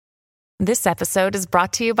This episode is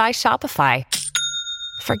brought to you by Shopify.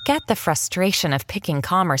 Forget the frustration of picking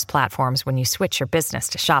commerce platforms when you switch your business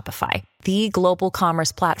to Shopify, the global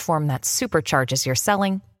commerce platform that supercharges your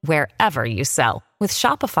selling wherever you sell. With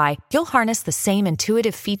Shopify, you'll harness the same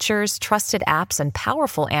intuitive features, trusted apps, and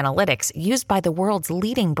powerful analytics used by the world's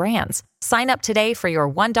leading brands. Sign up today for your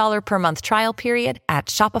 $1 per month trial period at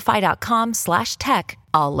shopify.com/tech,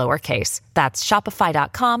 all lowercase. That's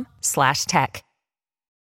shopify.com/tech.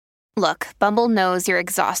 Look, Bumble knows you're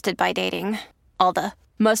exhausted by dating. All the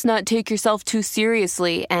must not take yourself too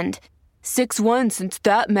seriously and 6'1" since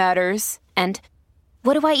that matters. And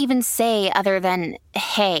what do I even say other than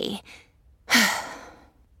hey?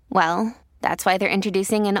 Well, that's why they're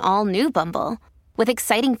introducing an all-new Bumble with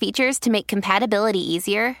exciting features to make compatibility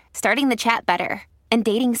easier, starting the chat better, and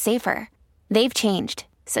dating safer. They've changed,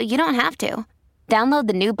 so you don't have to. Download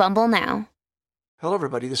the new Bumble now. Hello,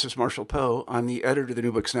 everybody. This is Marshall Poe. I'm the editor of the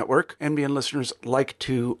New Books Network. NBN listeners like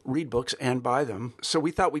to read books and buy them. So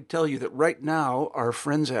we thought we'd tell you that right now, our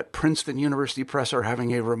friends at Princeton University Press are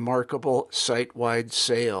having a remarkable site-wide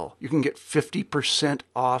sale. You can get 50%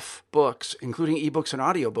 off books, including ebooks and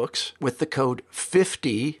audiobooks, with the code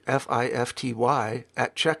 50, F-I-F-T-Y,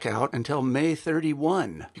 at checkout until May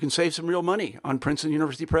 31. You can save some real money on Princeton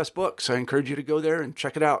University Press books. I encourage you to go there and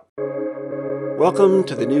check it out. Welcome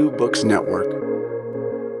to the New Books Network.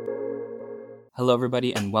 Hello,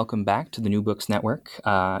 everybody, and welcome back to the New Books Network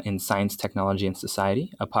in Science, Technology, and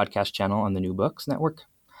Society, a podcast channel on the New Books Network.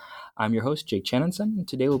 I'm your host, Jake Channinson, and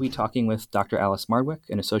today we'll be talking with Dr. Alice Marwick,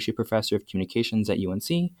 an associate professor of communications at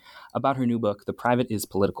UNC, about her new book, The Private is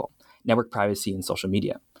Political: Network Privacy in Social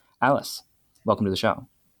Media. Alice, welcome to the show.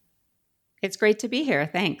 It's great to be here.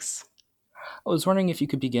 Thanks. I was wondering if you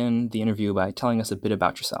could begin the interview by telling us a bit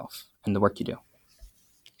about yourself and the work you do.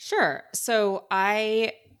 Sure. So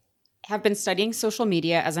I have been studying social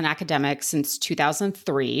media as an academic since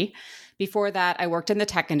 2003. Before that, I worked in the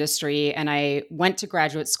tech industry, and I went to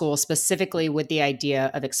graduate school specifically with the idea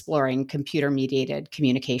of exploring computer-mediated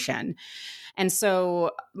communication. And so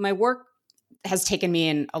my work has taken me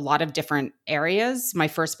in a lot of different areas. My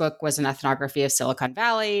first book was an ethnography of Silicon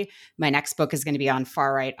Valley. My next book is going to be on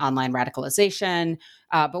far-right online radicalization.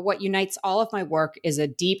 But what unites all of my work is a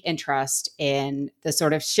deep interest in the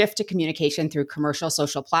sort of shift to communication through commercial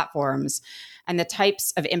social platforms and the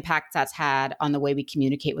types of impacts that's had on the way we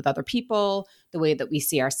communicate with other people, the way that we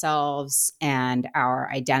see ourselves and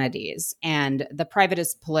our identities. And The Private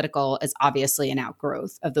is Political is obviously an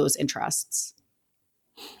outgrowth of those interests.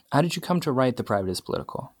 How did you come to write The Private is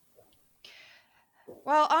Political?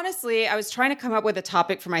 Well, honestly, I was trying to come up with a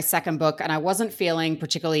topic for my second book, and I wasn't feeling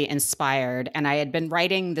particularly inspired. And I had been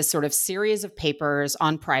writing this sort of series of papers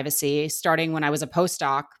on privacy, starting when I was a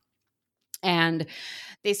postdoc. And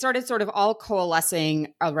they started sort of all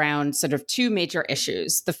coalescing around sort of two major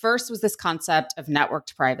issues. The first was this concept of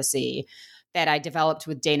networked privacy that I developed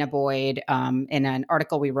with Dana Boyd in an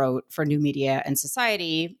article we wrote for New Media and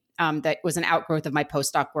Society. That was an outgrowth of my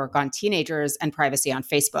postdoc work on teenagers and privacy on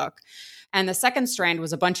Facebook. And the second strand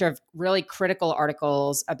was a bunch of really critical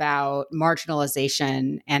articles about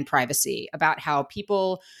marginalization and privacy, about how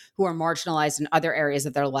people who are marginalized in other areas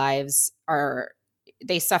of their lives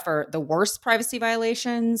they suffer the worst privacy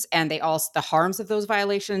violations, and the harms of those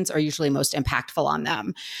violations are usually most impactful on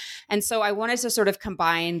them. And so I wanted to sort of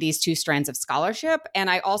combine these two strands of scholarship. And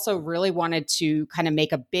I also really wanted to kind of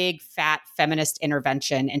make a big, fat feminist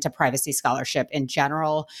intervention into privacy scholarship in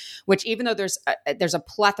general, which even though there's a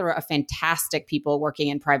plethora of fantastic people working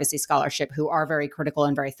in privacy scholarship who are very critical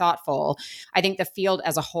and very thoughtful, I think the field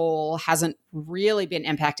as a whole hasn't really been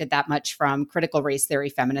impacted that much from critical race theory,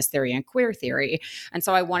 feminist theory, and queer theory. And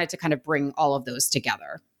so I wanted to kind of bring all of those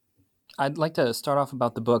together. I'd like to start off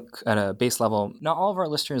about the book at a base level. Not all of our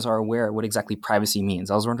listeners are aware what exactly privacy means.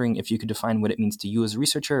 I was wondering if you could define what it means to you as a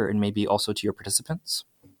researcher and maybe also to your participants.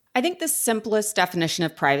 I think the simplest definition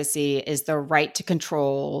of privacy is the right to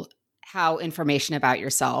control how information about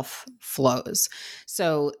yourself flows.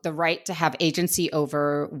 So the right to have agency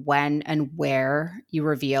over when and where you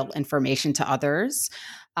reveal information to others.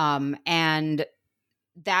 And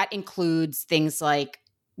that includes things like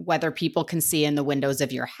whether people can see in the windows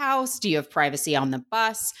of your house. Do you have privacy on the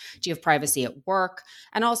bus? Do you have privacy at work?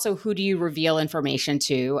 And also, who do you reveal information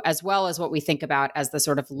to, as well as what we think about as the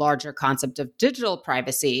sort of larger concept of digital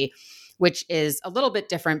privacy, which is a little bit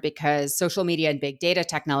different because social media and big data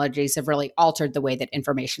technologies have really altered the way that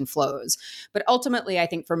information flows. But ultimately, I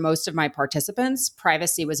think for most of my participants,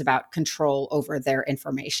 privacy was about control over their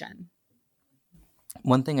information.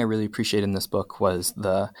 One thing I really appreciated in this book was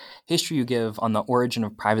the history you give on the origin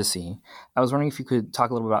of privacy. I was wondering if you could talk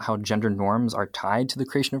a little about how gender norms are tied to the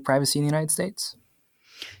creation of privacy in the United States.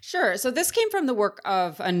 Sure. So this came from the work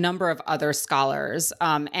of a number of other scholars.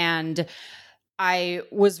 And I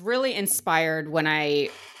was really inspired when I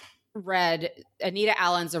read Anita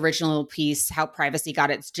Allen's original piece, How Privacy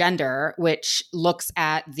Got Its Gender, which looks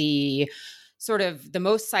at the sort of the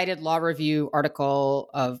most cited law review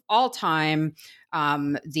article of all time,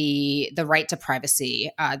 the Right to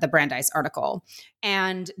Privacy, the Brandeis article.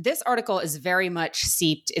 And this article is very much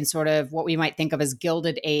seeped in sort of what we might think of as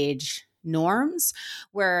Gilded Age norms,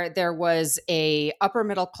 where there was a upper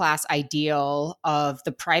middle class ideal of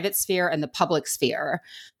the private sphere and the public sphere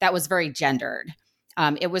that was very gendered.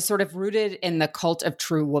 It was sort of rooted in the cult of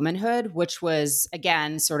true womanhood, which was,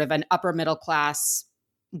 again, sort of an upper middle class,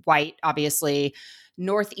 white, obviously,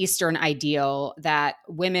 Northeastern ideal that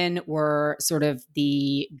women were sort of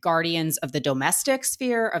the guardians of the domestic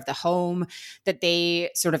sphere of the home, that they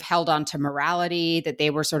sort of held on to morality, that they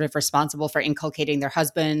were sort of responsible for inculcating their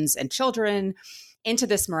husbands and children into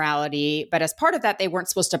this morality. But as part of that, they weren't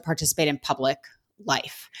supposed to participate in public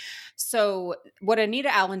life. So what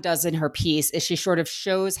Anita Allen does in her piece is she sort of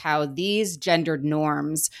shows how these gendered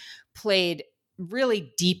norms played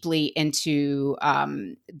really deeply into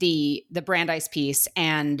the Brandeis piece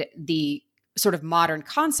and the sort of modern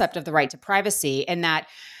concept of the right to privacy. And that,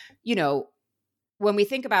 you know, when we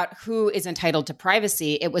think about who is entitled to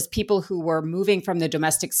privacy, it was people who were moving from the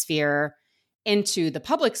domestic sphere into the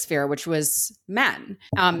public sphere, which was men.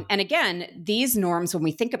 And again, these norms, when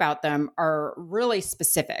we think about them, are really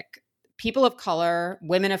specific. People of color,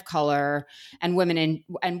 and women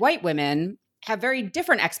and white women have very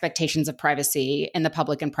different expectations of privacy in the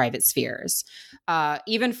public and private spheres.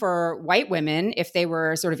 Even for white women, if they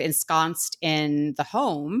were sort of ensconced in the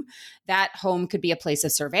home, that home could be a place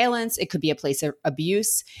of surveillance. It could be a place of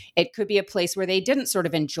abuse. It could be a place where they didn't sort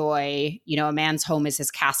of enjoy, you know, a man's home is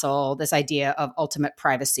his castle, this idea of ultimate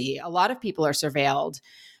privacy. A lot of people are surveilled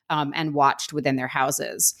and watched within their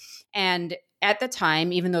houses. And at the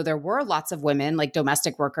time, even though there were lots of women, like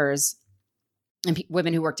domestic workers, and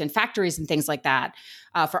women who worked in factories and things like that.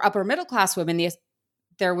 For upper middle class women,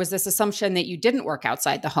 there was this assumption that you didn't work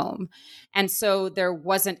outside the home. And so there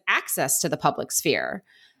wasn't access to the public sphere.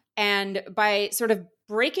 And by sort of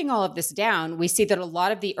breaking all of this down, we see that a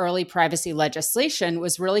lot of the early privacy legislation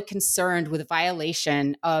was really concerned with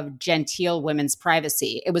violation of genteel women's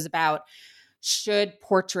privacy. It was about, should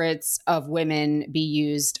portraits of women be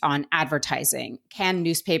used on advertising? Can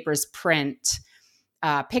newspapers print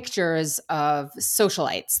pictures of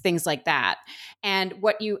socialites, things like that? And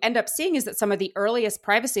what you end up seeing is that some of the earliest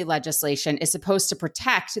privacy legislation is supposed to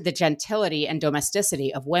protect the gentility and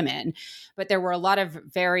domesticity of women. But there were a lot of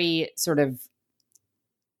very sort of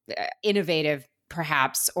innovative,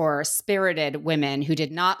 perhaps, or spirited women who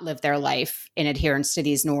did not live their life in adherence to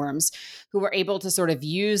these norms, who were able to sort of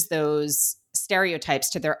use those stereotypes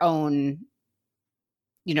to their own,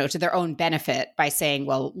 you know, to their own benefit by saying,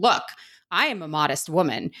 well, look, I am a modest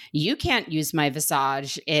woman. You can't use my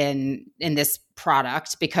visage in this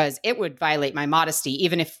product because it would violate my modesty,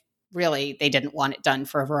 even if really they didn't want it done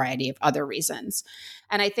for a variety of other reasons.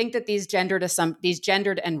 And I think that these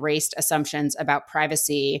gendered and raced assumptions about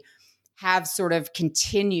privacy have sort of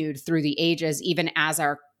continued through the ages, even as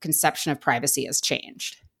our conception of privacy has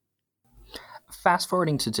changed. Fast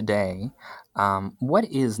forwarding to today, what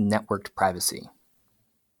is networked privacy?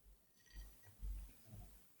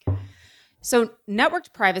 So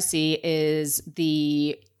networked privacy is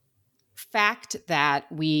the fact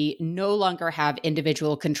that we no longer have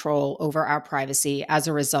individual control over our privacy as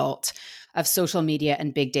a result of social media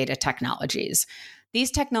and big data technologies. These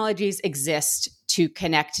technologies exist to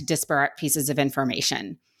connect disparate pieces of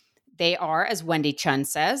information. They are, as Wendy Chun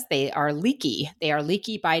says, they are leaky. They are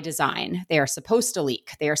leaky by design. They are supposed to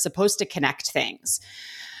leak. They are supposed to connect things.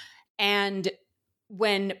 And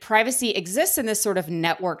when privacy exists in this sort of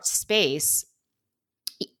networked space,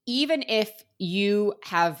 even if you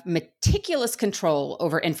have meticulous control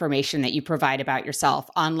over information that you provide about yourself,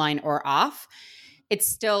 online or off, it's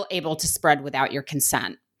still able to spread without your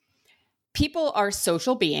consent. People are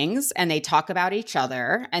social beings and they talk about each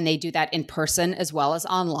other, and they do that in person as well as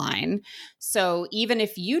online. So even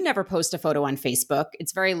if you never post a photo on Facebook,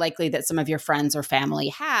 it's very likely that some of your friends or family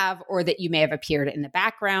have, or that you may have appeared in the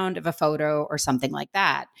background of a photo or something like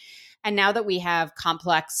that. And now that we have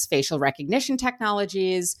complex facial recognition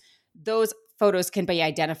technologies, those photos can be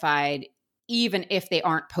identified even if they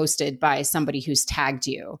aren't posted by somebody who's tagged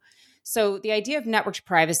you. So the idea of networked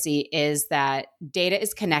privacy is that data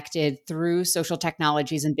is connected through social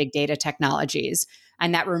technologies and big data technologies,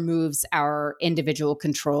 and that removes our individual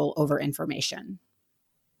control over information.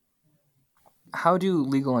 How do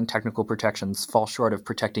legal and technical protections fall short of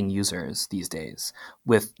protecting users these days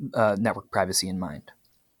with network privacy in mind?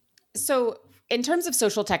 So in terms of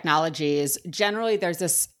social technologies, generally there's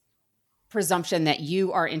this presumption that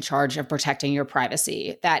you are in charge of protecting your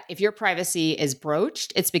privacy, that if your privacy is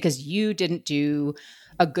broached, it's because you didn't do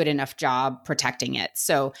a good enough job protecting it.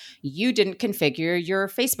 So you didn't configure your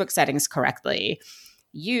Facebook settings correctly.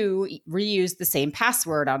 You reused the same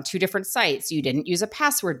password on two different sites. You didn't use a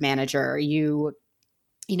password manager. You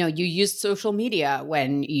used social media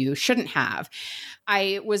when you shouldn't have.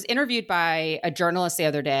 I was interviewed by a journalist the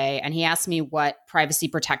other day, and he asked me what privacy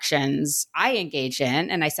protections I engage in.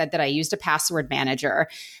 And I said that I used a password manager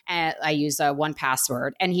and I use a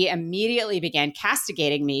 1Password. And he immediately began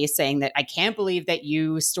castigating me, saying that I can't believe that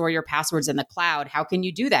you store your passwords in the cloud. How can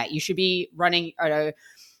you do that? You should be running a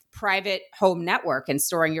private home network and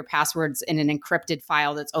storing your passwords in an encrypted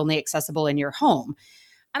file that's only accessible in your home.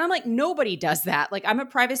 And I'm like, nobody does that. Like, I'm a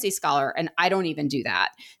privacy scholar and I don't even do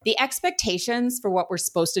that. The expectations for what we're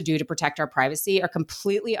supposed to do to protect our privacy are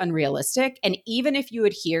completely unrealistic. And even if you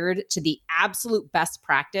adhered to the absolute best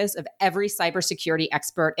practice of every cybersecurity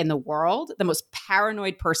expert in the world, the most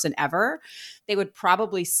paranoid person ever, they would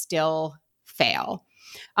probably still fail.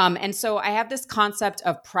 And so I have this concept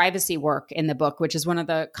of privacy work in the book, which is one of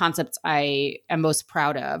the concepts I am most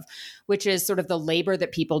proud of, which is sort of the labor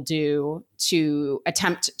that people do to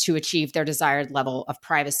attempt to achieve their desired level of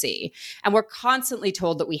privacy. And we're constantly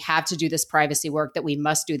told that we have to do this privacy work, that we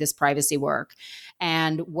must do this privacy work.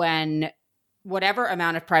 And when whatever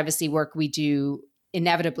amount of privacy work we do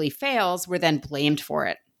inevitably fails, we're then blamed for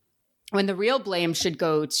it. When the real blame should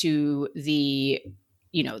go to the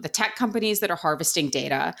tech companies that are harvesting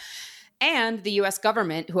data and the US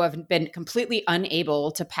government, who have been completely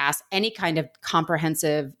unable to pass any kind of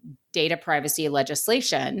comprehensive data privacy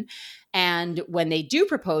legislation. And when they do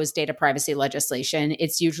propose data privacy legislation,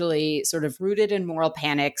 it's usually sort of rooted in moral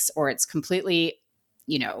panics, or it's completely,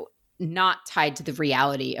 not tied to the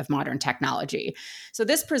reality of modern technology. So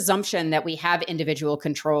this presumption that we have individual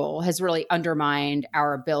control has really undermined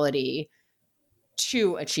our ability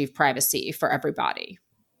to achieve privacy for everybody.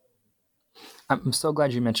 I'm so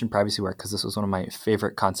glad you mentioned privacy work, because this was one of my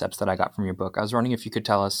favorite concepts that I got from your book. I was wondering if you could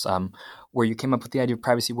tell us where you came up with the idea of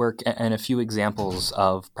privacy work and a few examples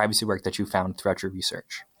of privacy work that you found throughout your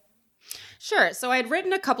research. Sure. So I had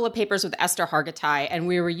written a couple of papers with Esther Hargitay, and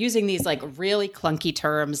we were using these like really clunky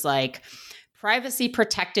terms like privacy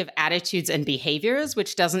protective attitudes and behaviors,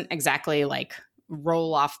 which doesn't exactly like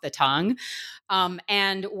roll off the tongue.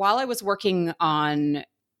 And while I was working on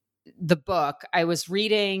the book, I was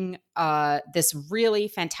reading this really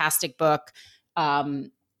fantastic book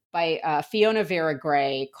by Fiona Vera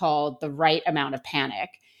Gray called The Right Amount of Panic.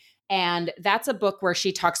 And that's a book where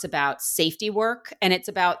she talks about safety work, and it's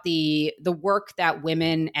about the work that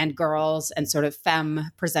women and girls and sort of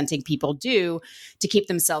femme presenting people do to keep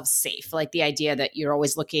themselves safe. Like the idea that you're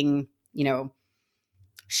always looking,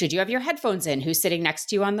 should you have your headphones in? Who's sitting next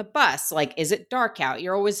to you on the bus? Like, is it dark out?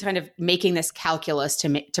 You're always kind of making this calculus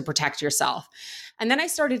to protect yourself. And then I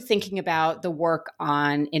started thinking about the work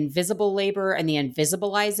on invisible labor and the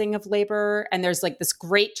invisibilizing of labor. And there's like this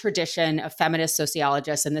great tradition of feminist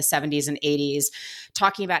sociologists in the 70s and 80s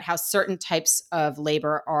talking about how certain types of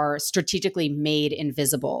labor are strategically made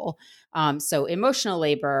invisible. So emotional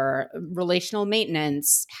labor, relational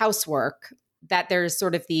maintenance, housework, that there's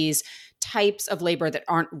sort of these types of labor that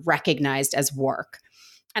aren't recognized as work.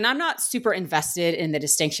 And I'm not super invested in the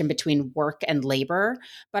distinction between work and labor,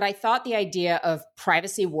 but I thought the idea of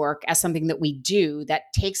privacy work as something that we do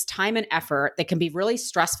that takes time and effort, that can be really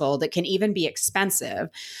stressful, that can even be expensive,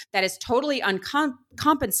 that is totally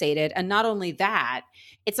uncompensated. And not only that,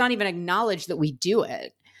 it's not even acknowledged that we do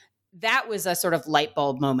it. That was a sort of light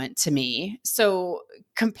bulb moment to me. So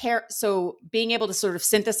being able to sort of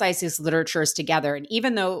synthesize these literatures together, and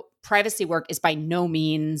even though privacy work is by no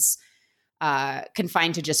means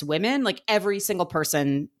confined to just women, like every single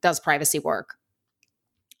person does privacy work.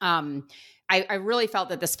 I really felt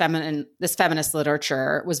that this feminist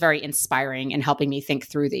literature was very inspiring in helping me think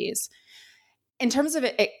through these. In terms of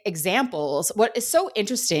examples, what is so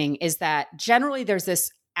interesting is that generally there's this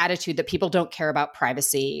attitude that people don't care about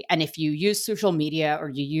privacy. And if you use social media or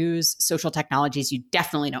you use social technologies, you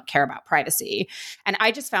definitely don't care about privacy. And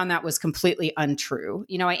I just found that was completely untrue.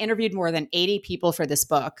 I interviewed more than 80 people for this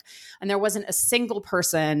book, and there wasn't a single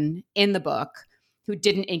person in the book who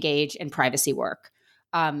didn't engage in privacy work.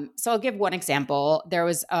 So I'll give one example. There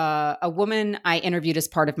was a woman I interviewed as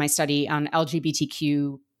part of my study on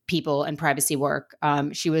LGBTQ people and privacy work.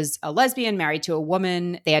 She was a lesbian, married to a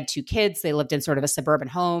woman. They had 2 kids. They lived in sort of a suburban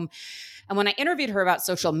home. And when I interviewed her about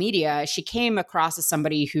social media, she came across as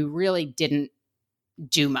somebody who really didn't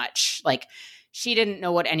do much. Like, she didn't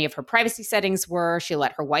know what any of her privacy settings were. She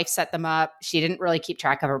let her wife set them up. She didn't really keep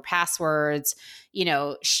track of her passwords.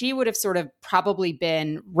 She would have sort of probably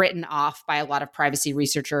been written off by a lot of privacy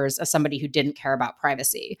researchers as somebody who didn't care about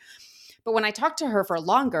privacy. But when I talked to her for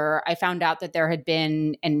longer, I found out that there had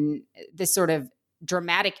been this sort of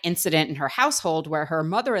dramatic incident in her household where her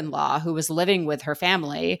mother-in-law, who was living with her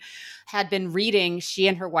family, had been reading she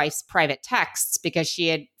and her wife's private texts because she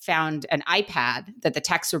had found an iPad that the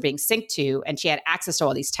texts were being synced to, and she had access to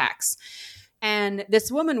all these texts. And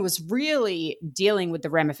this woman was really dealing with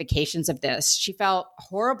the ramifications of this. She felt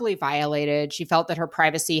horribly violated. She felt that her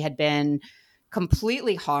privacy had been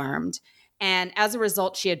completely harmed. And as a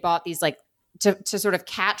result, she had bought these to sort of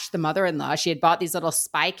catch the mother-in-law, she had bought these little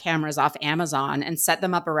spy cameras off Amazon and set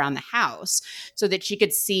them up around the house so that she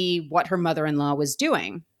could see what her mother-in-law was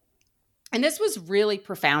doing. And this was really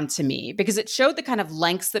profound to me because it showed the kind of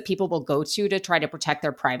lengths that people will go to try to protect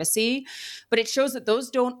their privacy. But it shows that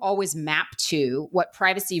those don't always map to what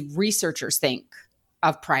privacy researchers think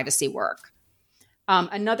of privacy work.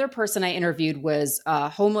 Another person I interviewed was a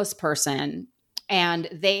homeless person, and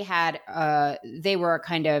they were a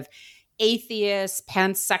kind of atheist,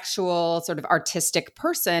 pansexual, sort of artistic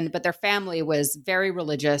person, but their family was very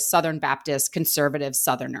religious, Southern Baptist, conservative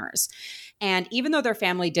Southerners. And even though their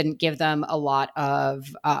family didn't give them a lot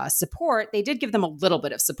of support, they did give them a little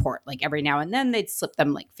bit of support. Like every now and then they'd slip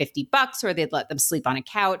them like $50 or they'd let them sleep on a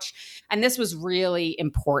couch. And this was really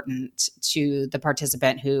important to the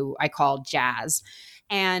participant who I called Jazz.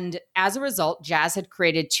 And as a result, Jazz had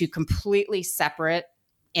created 2 completely separate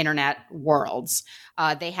internet worlds.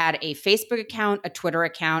 They had a Facebook account, a Twitter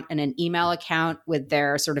account, and an email account with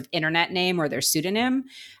their sort of internet name or their pseudonym.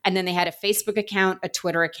 And then they had a Facebook account, a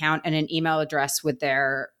Twitter account, and an email address with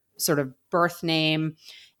their sort of birth name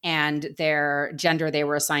and their gender they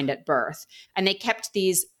were assigned at birth. And they kept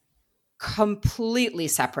these completely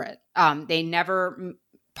separate. They never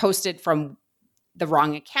posted from the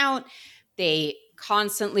wrong account. They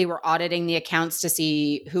constantly were auditing the accounts to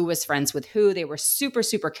see who was friends with who. They were super,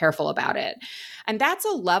 super careful about it. And that's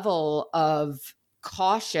a level of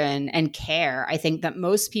caution and care, I think, that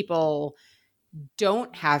most people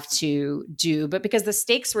don't have to do. But because the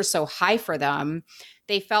stakes were so high for them,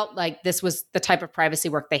 they felt like this was the type of privacy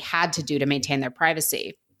work they had to do to maintain their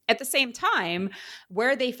privacy. At the same time,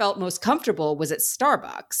 where they felt most comfortable was at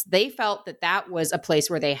Starbucks. They felt that that was a place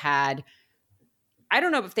where they had, I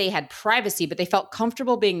don't know if they had privacy, but they felt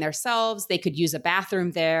comfortable being themselves. They could use a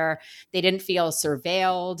bathroom there. They didn't feel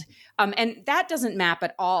surveilled. And that doesn't map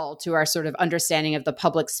at all to our sort of understanding of the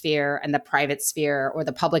public sphere and the private sphere, or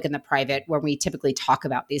the public and the private, where we typically talk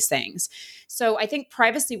about these things. So I think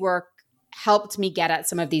privacy work helped me get at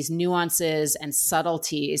some of these nuances and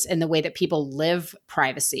subtleties in the way that people live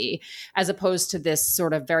privacy, as opposed to this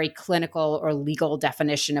sort of very clinical or legal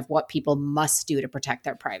definition of what people must do to protect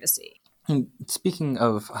their privacy. Speaking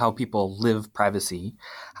of how people live privacy,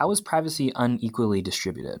 how is privacy unequally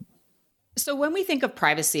distributed? So when we think of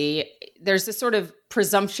privacy, there's this sort of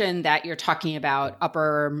presumption that you're talking about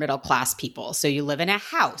upper middle class people. So you live in a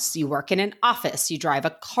house, you work in an office, you drive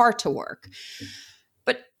a car to work.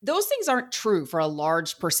 But those things aren't true for a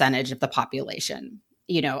large percentage of the population.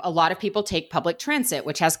 You know, a lot of people take public transit,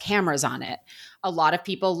 which has cameras on it. A lot of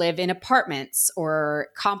people live in apartments or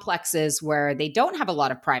complexes where they don't have a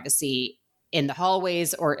lot of privacy in the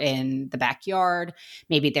hallways or in the backyard.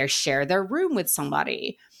 Maybe they share their room with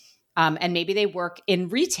somebody. And maybe they work in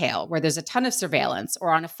retail where there's a ton of surveillance, or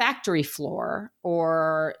on a factory floor,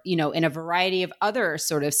 or, you know, in a variety of other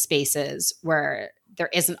sort of spaces where there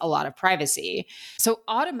isn't a lot of privacy. So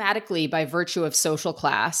automatically, by virtue of social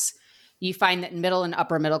class, you find that middle and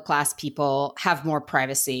upper middle class people have more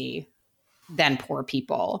privacy than poor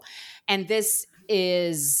people. And this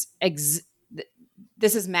is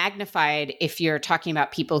magnified if you're talking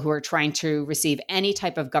about people who are trying to receive any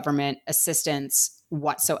type of government assistance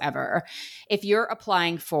whatsoever. If you're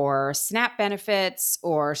applying for SNAP benefits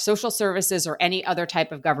or social services or any other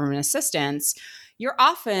type of government assistance, you're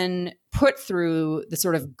often put through the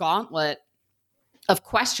sort of gauntlet of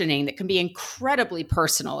questioning that can be incredibly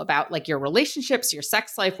personal about, like, your relationships, your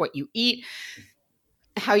sex life, what you eat.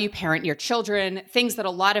 how you parent your children, things that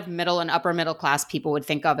a lot of middle and upper middle class people would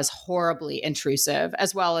think of as horribly intrusive,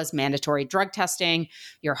 as well as mandatory drug testing.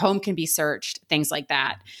 Your home can be searched, things like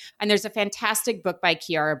that. And there's a fantastic book by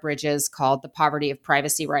Kiara Bridges called The Poverty of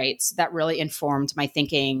Privacy Rights that really informed my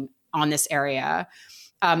thinking on this area,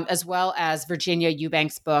 as well as Virginia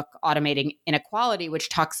Eubank's book, Automating Inequality, which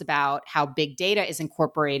talks about how big data is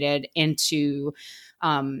incorporated into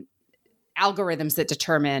algorithms that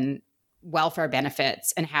determine welfare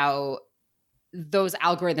benefits and how those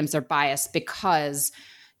algorithms are biased because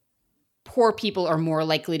poor people are more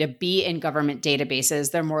likely to be in government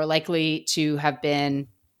databases. They're more likely to have been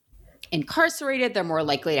incarcerated. They're more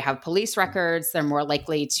likely to have police records. They're more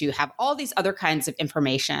likely to have all these other kinds of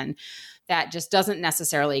information that just doesn't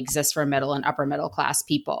necessarily exist for middle and upper middle class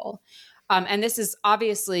people. And this is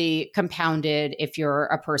obviously compounded if you're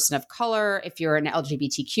a person of color, if you're an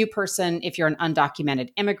LGBTQ person, if you're an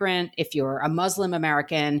undocumented immigrant, if you're a Muslim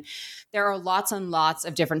American. There are lots and lots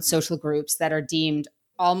of different social groups that are deemed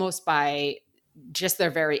almost by just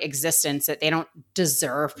their very existence that they don't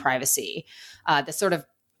deserve privacy. The sort of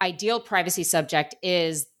ideal privacy subject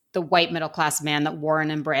is the white middle class man that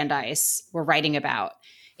Warren and Brandeis were writing about.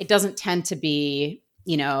 It doesn't tend to be,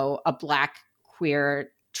 a Black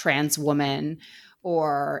queer trans woman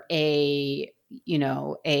or a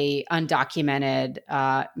undocumented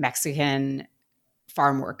Mexican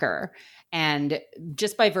farm worker. And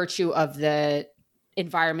just by virtue of the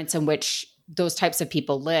environments in which those types of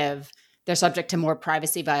people live, they're subject to more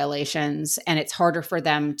privacy violations, and it's harder for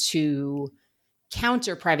them to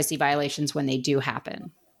counter privacy violations when they do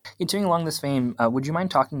happen. Continuing along this vein, would you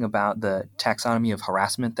mind talking about the taxonomy of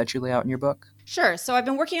harassment that you lay out in your book? Sure. So I've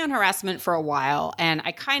been working on harassment for a while, and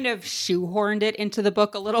I kind of shoehorned it into the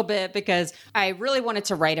book a little bit because I really wanted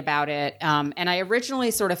to write about it. And I originally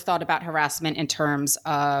sort of thought about harassment in terms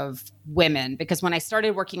of women, because when I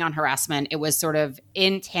started working on harassment, it was sort of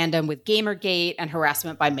in tandem with Gamergate and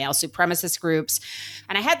harassment by male supremacist groups.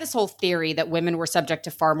 And I had this whole theory that women were subject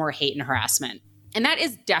to far more hate and harassment. And that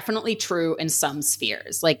is definitely true in some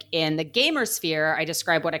spheres. Like in the gamer sphere, I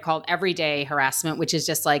describe what I call everyday harassment, which is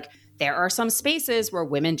just like there are some spaces where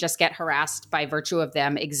women just get harassed by virtue of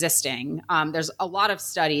them existing. There's a lot of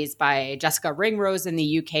studies by Jessica Ringrose in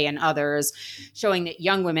the UK and others showing that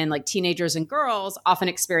young women, like teenagers and girls, often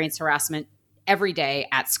experience harassment every day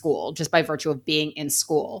at school just by virtue of being in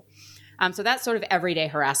school. So that's sort of everyday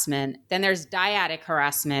harassment. Then there's dyadic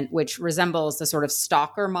harassment, which resembles the sort of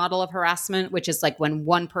stalker model of harassment, which is like when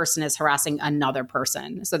one person is harassing another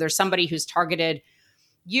person. So there's somebody who's targeted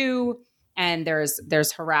you, and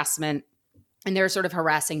there's harassment, and they're sort of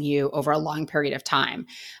harassing you over a long period of time.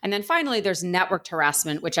 And then finally, there's networked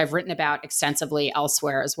harassment, which I've written about extensively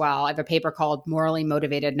elsewhere as well. I have a paper called Morally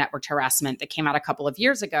Motivated Networked Harassment that came out a couple of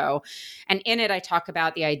years ago. And in it, I talk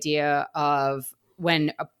about the idea of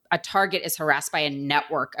when a target is harassed by a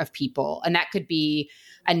network of people. And that could be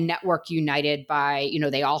a network united by,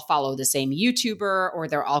 they all follow the same YouTuber, or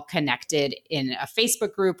they're all connected in a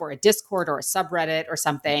Facebook group or a Discord or a subreddit or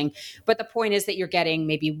something. But the point is that you're getting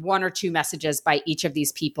maybe one or two messages by each of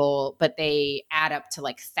these people, but they add up to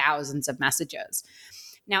like thousands of messages.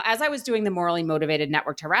 Now, as I was doing the Morally Motivated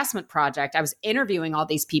Networked Harassment project, I was interviewing all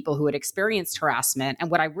these people who had experienced harassment.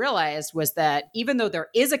 And what I realized was that even though there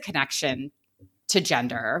is a connection to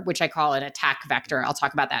gender, which I call an attack vector, I'll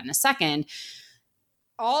talk about that in a second,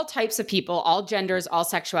 all types of people, all genders, all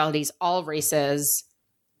sexualities, all races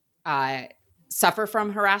suffer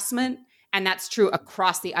from harassment. And that's true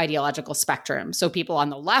across the ideological spectrum. So people on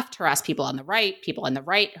the left harass people on the right, people on the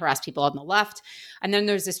right harass people on the left. And then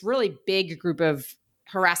there's this really big group of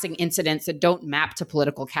harassing incidents that don't map to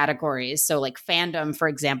political categories. So like fandom, for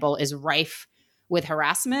example, is rife with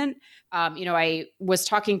harassment. I was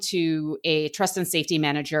talking to a trust and safety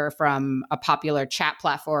manager from a popular chat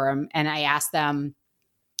platform, and I asked them,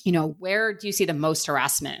 where do you see the most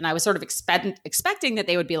harassment? And I was sort of expecting that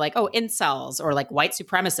they would be like, oh, incels or like white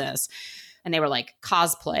supremacists. And they were like,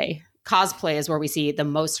 cosplay. Cosplay is where we see the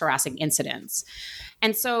most harassing incidents.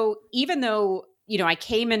 And so even though, I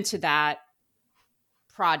came into that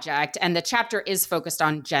project, and the chapter is focused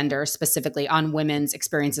on gender, specifically on women's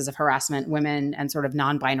experiences of harassment, women and sort of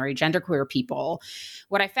non-binary genderqueer people.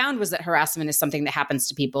 What I found was that harassment is something that happens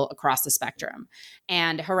to people across the spectrum.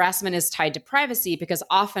 And harassment is tied to privacy because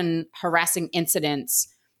often harassing incidents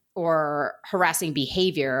or harassing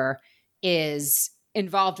behavior is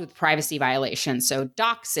involved with privacy violations. So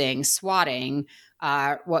doxing, swatting,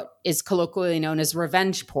 what is colloquially known as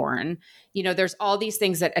revenge porn. There's all these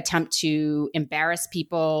things that attempt to embarrass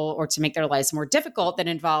people or to make their lives more difficult that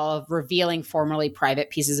involve revealing formerly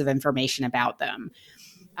private pieces of information about them.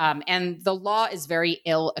 And the law is very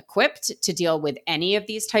ill-equipped to deal with any of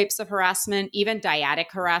these types of harassment, even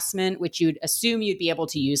dyadic harassment, which you'd assume you'd be able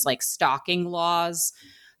to use like stalking laws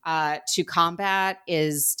to combat,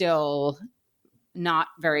 is still not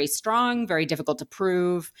very strong, very difficult to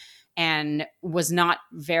prove, and was not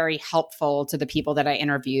very helpful to the people that I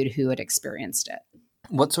interviewed who had experienced it.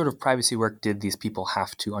 What sort of privacy work did these people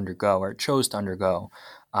have to undergo or chose to undergo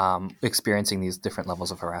experiencing these different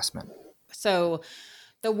levels of harassment? So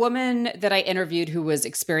the woman that I interviewed who was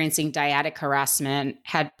experiencing dyadic harassment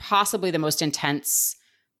had possibly the most intense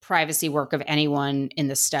privacy work of anyone in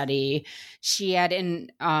the study. She had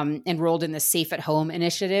enrolled in the Safe at Home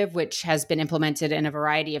initiative, which has been implemented in a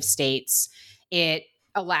variety of states. It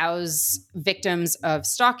allows victims of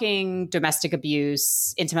stalking, domestic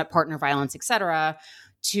abuse, intimate partner violence, etc.,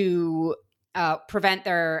 to prevent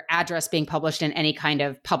their address being published in any kind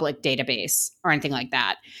of public database or anything like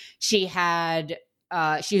that. She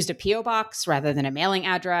used a PO box rather than a mailing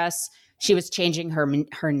address. She was changing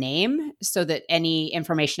her name so that any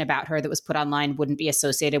information about her that was put online wouldn't be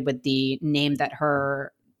associated with the name that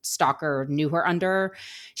her stalker knew her under.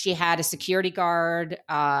 She had a security guard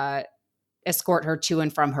escort her to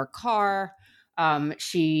and from her car.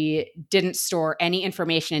 She didn't store any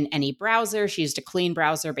information in any browser. She used a clean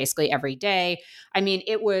browser basically every day. I mean,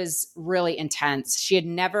 it was really intense. She had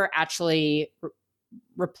never actually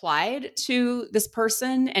replied to this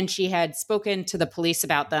person, and she had spoken to the police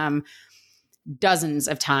about them dozens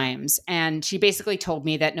of times. And she basically told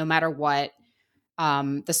me that no matter what,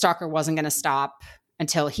 the stalker wasn't going to stop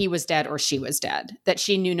until he was dead or she was dead, that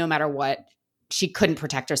she knew no matter what, she couldn't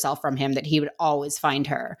protect herself from him, that he would always find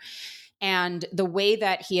her. And the way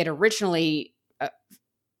that he had originally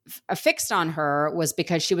affixed on her was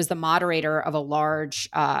because she was the moderator of a large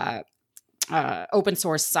open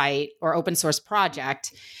source site or open source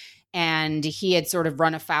project. And he had sort of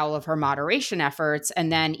run afoul of her moderation efforts. And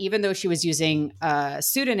then even though she was using a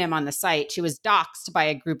pseudonym on the site, she was doxxed by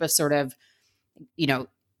a group of sort of,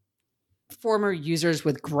 former users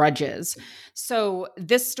with grudges. So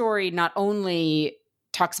this story not only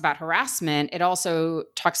talks about harassment, it also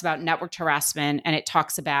talks about networked harassment, and it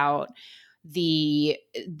talks about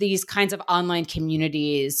these kinds of online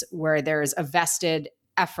communities where there's a vested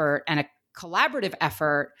effort and a collaborative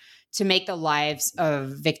effort to make the lives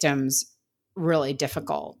of victims really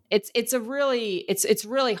difficult. It's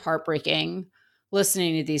really heartbreaking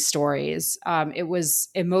listening to these stories. It was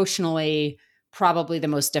emotionally probably the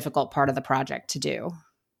most difficult part of the project to do.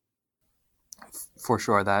 For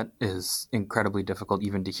sure, that is incredibly difficult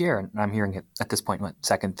even to hear. And I'm hearing it at this point,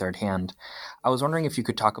 second, third hand. I was wondering if you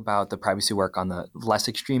could talk about the privacy work on the less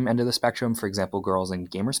extreme end of the spectrum, for example, girls in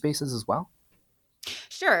gamer spaces as well.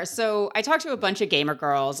 Sure. So I talked to a bunch of gamer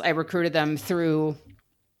girls. I recruited them through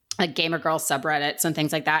gamer girl subreddits and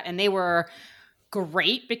things like that. And they were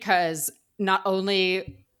great because not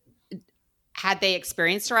only had they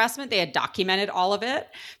experienced harassment, they had documented all of it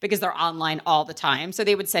because they're online all the time. So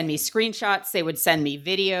they would send me screenshots, they would send me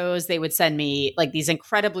videos, they would send me like these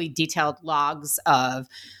incredibly detailed logs of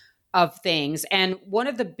things. And one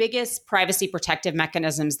of the biggest privacy protective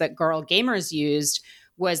mechanisms that girl gamers used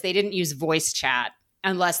was they didn't use voice chat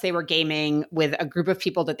unless they were gaming with a group of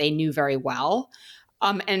people that they knew very well.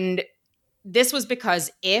 And this was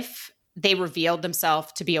because if they revealed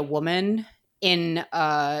themselves to be a woman in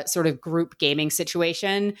a sort of group gaming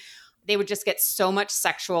situation, they would just get so much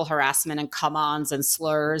sexual harassment and come-ons and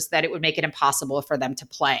slurs that it would make it impossible for them to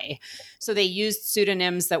play. So they used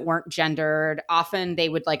pseudonyms that weren't gendered. Often they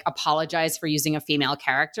would like apologize for using a female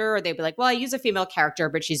character, or they'd be like, well, I use a female character,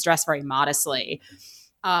 but she's dressed very modestly.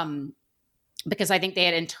 Because I think they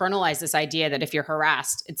had internalized this idea that if you're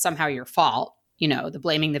harassed, it's somehow your fault, the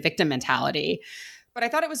blaming the victim mentality. But I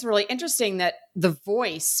thought it was really interesting that the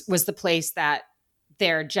voice was the place that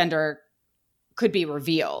their gender could be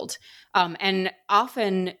revealed. And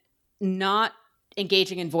often not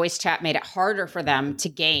engaging in voice chat made it harder for them to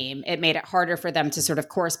game. It made it harder for them to sort of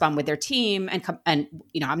correspond with their team. And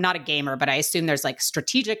I'm not a gamer, but I assume there's like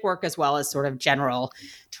strategic work as well as sort of general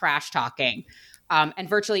trash talking. And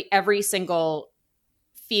virtually every single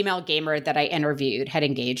female gamer that I interviewed had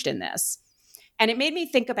engaged in this. And it made me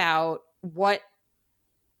think about what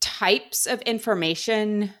types of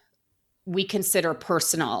information we consider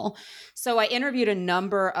personal. So I interviewed a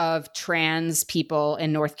number of trans people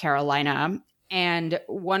in North Carolina, and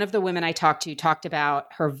one of the women I talked to talked about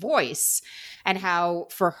her voice and how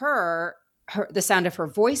for her the sound of her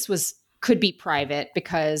voice was could be private,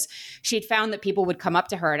 because she'd found that people would come up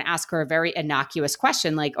to her and ask her a very innocuous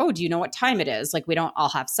question like, oh, do you know what time it is? Like, we don't all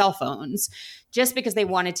have cell phones, just because they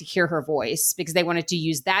wanted to hear her voice, because they wanted to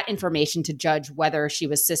use that information to judge whether she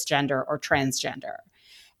was cisgender or transgender.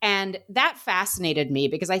 And that fascinated me,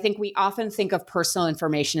 because I think we often think of personal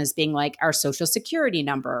information as being like our social security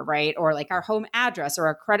number, right? Or like our home address or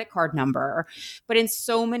our credit card number. But in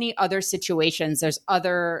so many other situations, there's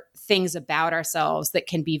other things about ourselves that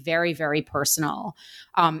can be very, very personal.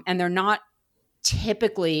 And they're not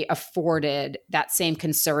typically afforded that same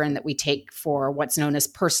concern that we take for what's known as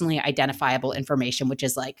personally identifiable information, which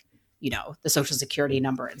is like, the social security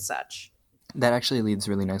number and such. That actually leads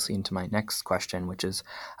really nicely into my next question, which is,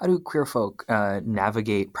 how do queer folk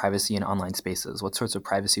navigate privacy in online spaces? What sorts of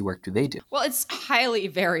privacy work do they do? Well, it's highly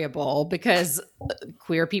variable, because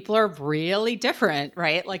queer people are really different,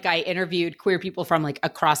 right? Like, I interviewed queer people from like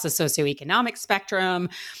across the socioeconomic spectrum,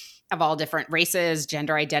 of all different races,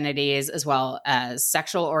 gender identities, as well as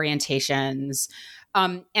sexual orientations.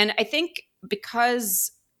 And I think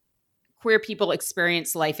because queer people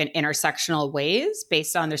experience life in intersectional ways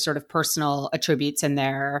based on their sort of personal attributes and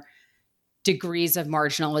their degrees of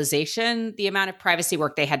marginalization, the amount of privacy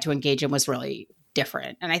work they had to engage in was really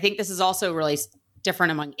different. And I think this is also really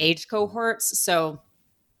different among age cohorts. So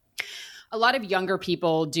a lot of younger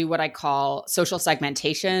people do what I call social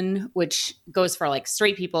segmentation, which goes for like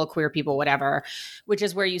straight people, queer people, whatever, which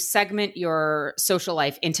is where you segment your social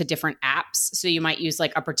life into different apps. So you might use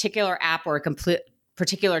like a particular app or a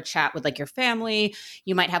particular chat with like your family.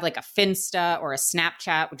 You might have like a Finsta or a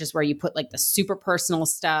Snapchat, which is where you put like the super personal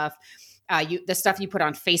stuff. The stuff you put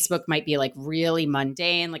on Facebook might be like really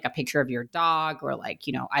mundane, like a picture of your dog, or like,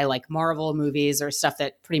 I like Marvel movies, or stuff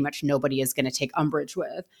that pretty much nobody is going to take umbrage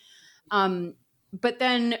with. But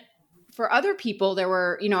then for other people, there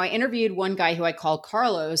were, I interviewed one guy who I call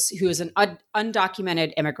Carlos, who is an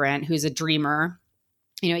undocumented immigrant, who's a dreamer.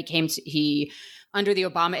 He under the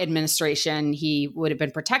Obama administration, he would have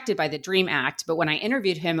been protected by the DREAM Act. But when I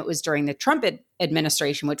interviewed him, it was during the Trump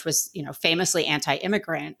administration, which was, famously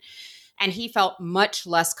anti-immigrant. And he felt much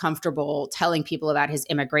less comfortable telling people about his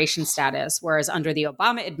immigration status, whereas under the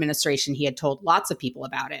Obama administration, he had told lots of people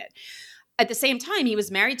about it. At the same time, he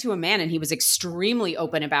was married to a man, and he was extremely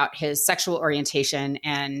open about his sexual orientation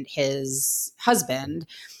and his husband,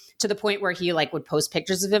 to the point where he like would post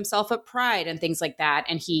pictures of himself at Pride and things like that.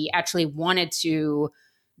 And he actually wanted to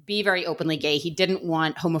be very openly gay. He didn't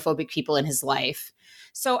want homophobic people in his life.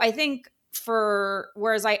 So I think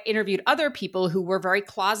whereas I interviewed other people who were very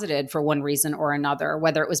closeted for one reason or another,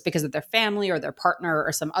 whether it was because of their family or their partner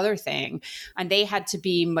or some other thing, and they had to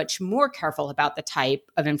be much more careful about the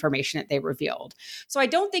type of information that they revealed. So I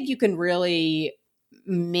don't think you can really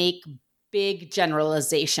make big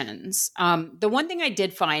generalizations. The one thing I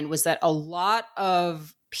did find was that a lot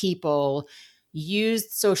of people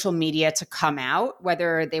used social media to come out,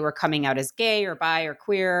 whether they were coming out as gay or bi or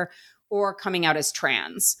queer, or coming out as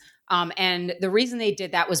trans. And the reason they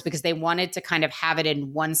did that was because they wanted to kind of have it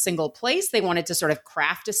in one single place. They wanted to sort of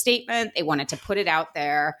craft a statement. They wanted to put it out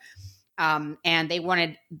there. And they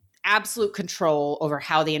wanted absolute control over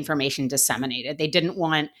how the information disseminated. They didn't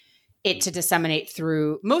want it to disseminate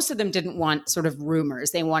through, most of them didn't want sort of rumors.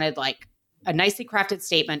 They wanted like a nicely crafted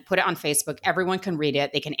statement, put it on Facebook. Everyone can read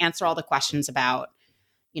it. They can answer all the questions about,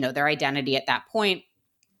 their identity at that point,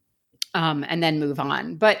 and then move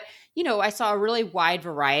on. But I saw a really wide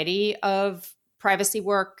variety of privacy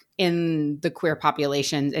work in the queer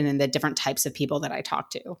population and in the different types of people that I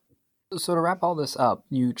talked to. So to wrap all this up,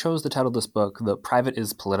 you chose the title of this book, The Private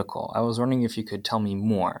is Political. I was wondering if you could tell me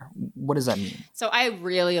more. What does that mean? So I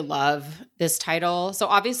really love this title. So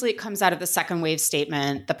obviously it comes out of the second wave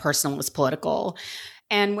statement, the personal is political.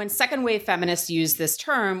 And when second wave feminists used this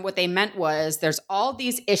term, what they meant was there's all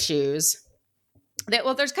these issues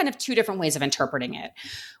there's kind of two different ways of interpreting it.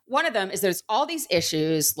 One of them is there's all these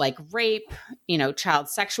issues like rape, child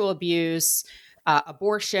sexual abuse,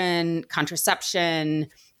 abortion, contraception,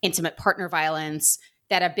 intimate partner violence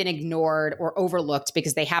that have been ignored or overlooked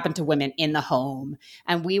because they happen to women in the home.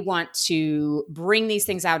 And we want to bring these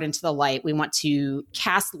things out into the light. We want to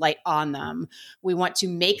cast light on them. We want to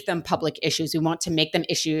make them public issues. We want to make them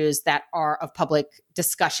issues that are of public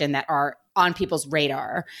discussion, that are on people's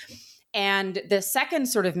radar. And the second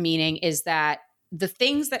sort of meaning is that the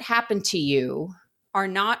things that happen to you are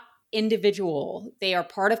not individual. They are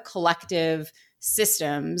part of collective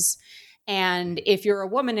systems. And if you're a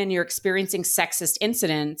woman and you're experiencing sexist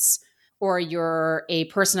incidents, or you're a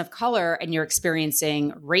person of color and you're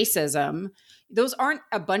experiencing racism, those aren't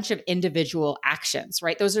a bunch of individual actions,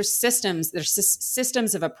 right? Those are systems. They're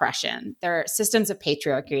systems of oppression. They're systems of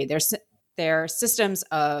patriarchy. They're They're systems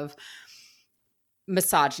of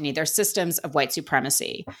misogyny. They're systems of white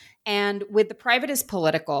supremacy. And with The Private is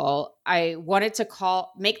Political, I wanted to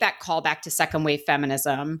make that call back to second wave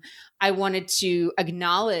feminism. I wanted to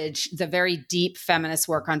acknowledge the very deep feminist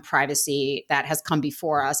work on privacy that has come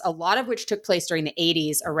before us, a lot of which took place during the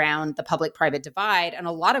 80s around the public-private divide, and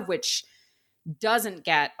a lot of which doesn't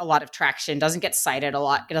get a lot of traction, doesn't get cited a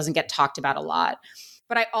lot, it doesn't get talked about a lot.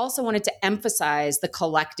 But I also wanted to emphasize the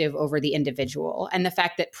collective over the individual and the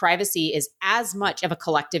fact that privacy is as much of a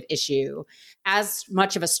collective issue, as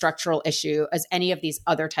much of a structural issue as any of these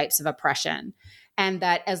other types of oppression. And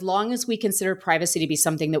that as long as we consider privacy to be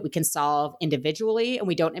something that we can solve individually and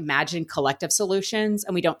we don't imagine collective solutions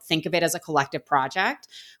and we don't think of it as a collective project,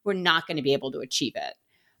 we're not going to be able to achieve it.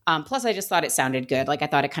 Plus, I just thought it sounded good. Like I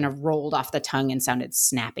thought it kind of rolled off the tongue and sounded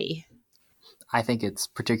snappy. I think it's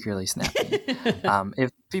particularly snappy.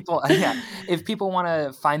 If people want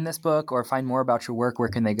to find this book or find more about your work, where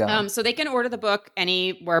can they go? So they can order the book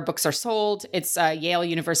anywhere books are sold. It's Yale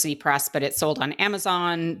University Press, but it's sold on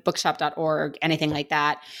Amazon, bookshop.org, anything like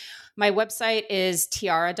that. My website is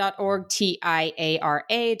tiara.org,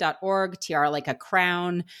 tiara.org, tiara like a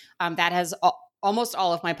crown. That has almost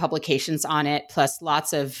all of my publications on it, plus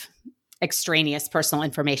lots of extraneous personal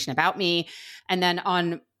information about me. And then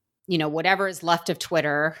on whatever is left of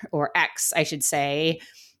Twitter, or X, I should say,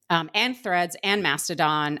 and Threads and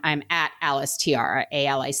Mastodon, I'm at Alice Tiara,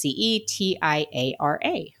 ALICETIARA.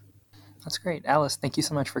 That's great. Alice, thank you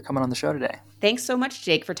so much for coming on the show today. Thanks so much,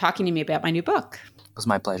 Jake, for talking to me about my new book. It was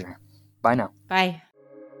my pleasure. Bye now. Bye.